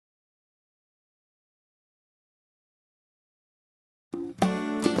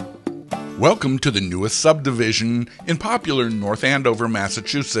Welcome to the newest subdivision in popular North Andover,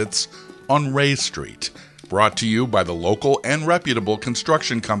 Massachusetts, on Rea Street, brought to you by the local and reputable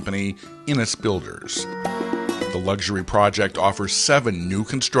construction company, Innis Builders. The luxury project offers 7 new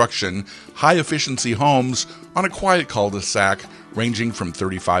construction, high-efficiency homes on a quiet cul-de-sac ranging from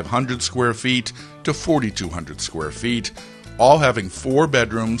 3,500 square feet to 4,200 square feet, all having 4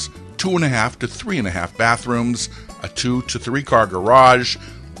 bedrooms, 2.5 to 3.5 bathrooms, a 2 to 3 car garage,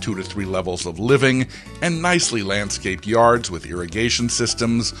 2 to 3 levels of living, and nicely landscaped yards with irrigation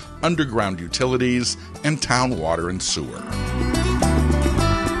systems, underground utilities, and town water and sewer.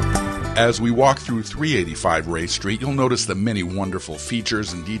 As we walk through 385 Rea Street, you'll notice the many wonderful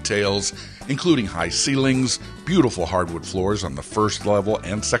features and details, including high ceilings, beautiful hardwood floors on the first level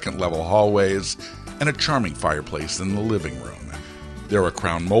and second level hallways, and a charming fireplace in the living room. There are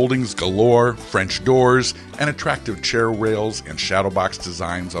crown moldings galore, French doors, and attractive chair rails and shadow box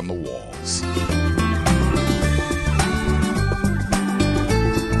designs on the walls.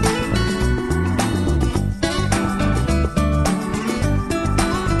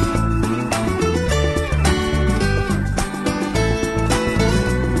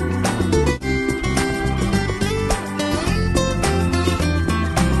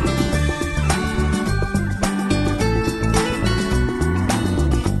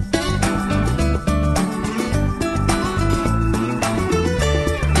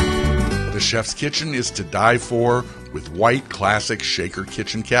 The chef's kitchen is to die for, with white classic shaker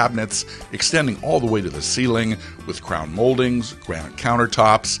kitchen cabinets extending all the way to the ceiling, with crown moldings, granite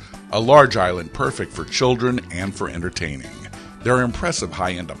countertops, a large island perfect for children and for entertaining. There are impressive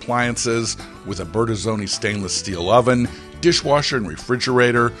high-end appliances with a Bertazzoni stainless steel oven, dishwasher and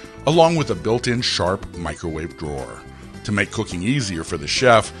refrigerator, along with a built-in sharp microwave drawer. To make cooking easier for the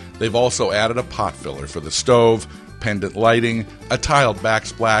chef, they've also added a pot filler for the stove, pendant lighting, a tiled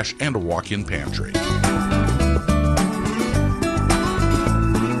backsplash, and a walk-in pantry.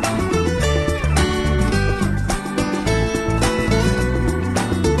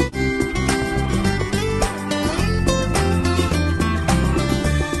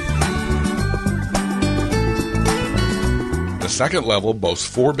 The second level boasts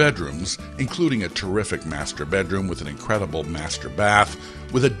 4 bedrooms, including a terrific master bedroom with an incredible master bath,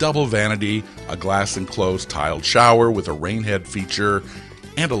 with a double vanity, a glass-enclosed tiled shower with a rain head feature,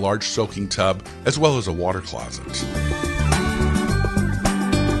 and a large soaking tub, as well as a water closet.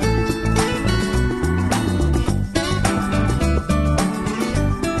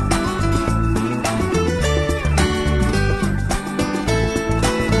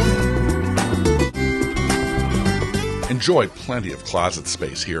 Enjoy plenty of closet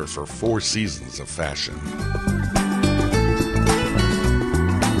space here for 4 seasons of fashion.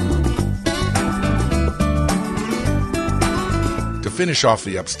 To finish off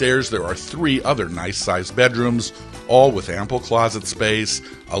the upstairs, there are 3 other nice-sized bedrooms, all with ample closet space,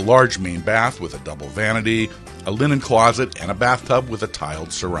 a large main bath with a double vanity, a linen closet, and a bathtub with a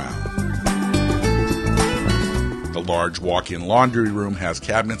tiled surround. The large walk-in laundry room has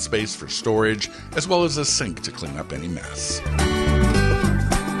cabinet space for storage, as well as a sink to clean up any mess.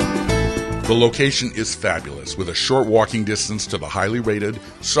 The location is fabulous, with a short walking distance to the highly rated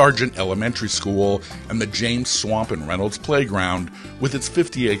Sargent Elementary School and the James Swamp and Reynolds Playground, with its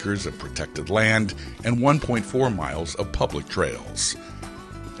 50 acres of protected land and 1.4 miles of public trails.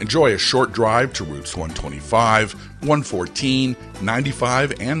 Enjoy a short drive to routes 125, 114,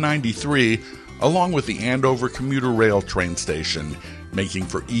 95, and 93, along with the Andover commuter rail train station, making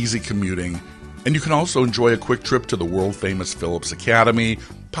for easy commuting. And you can also enjoy a quick trip to the world-famous Phillips Academy,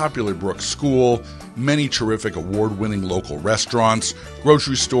 popular Brooks School, many terrific award-winning local restaurants,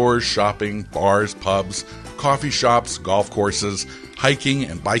 grocery stores, shopping, bars, pubs, coffee shops, golf courses, hiking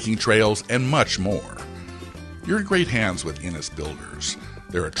and biking trails, and much more. You're in great hands with Innis Builders.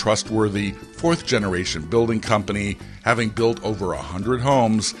 They're a trustworthy, 4th-generation building company, having built over 100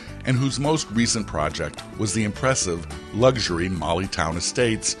 homes, and whose most recent project was the impressive luxury Mollytown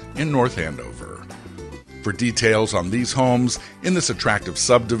Estates in North Andover. For details on these homes in this attractive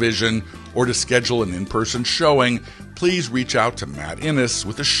subdivision, or to schedule an in-person showing, please reach out to Matt Innis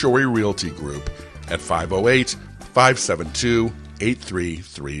with the Shorey Realty Group at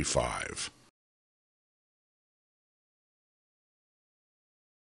 508-572-8335.